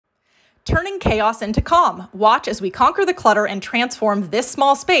Turning chaos into calm. Watch as we conquer the clutter and transform this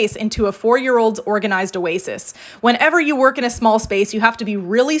small space into a 4-year-old's organized oasis. Whenever you work in a small space, you have to be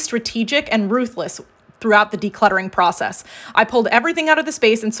really strategic and ruthless throughout the decluttering process. I pulled everything out of the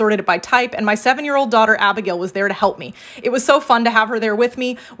space and sorted it by type, and my 7-year-old daughter Abigail was there to help me. It was so fun to have her there with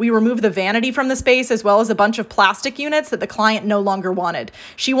me. We removed the vanity from the space as well as a bunch of plastic units that the client no longer wanted.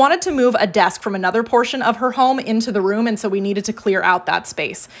 She wanted to move a desk from another portion of her home into the room, and so we needed to clear out that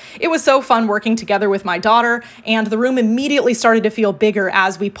space. It was so fun working together with my daughter, and the room immediately started to feel bigger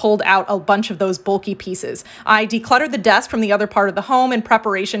as we pulled out a bunch of those bulky pieces. I decluttered the desk from the other part of the home in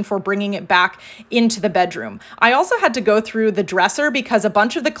preparation for bringing it back into the bedroom. I also had to go through the dresser because a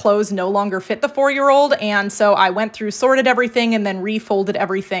bunch of the clothes no longer fit the 4-year-old, and so I went through, sorted everything, and then refolded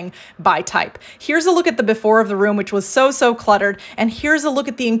everything by type. Here's a look at the before of the room, which was so cluttered, and here's a look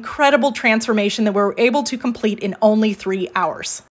at the incredible transformation that we were able to complete in only 3 hours.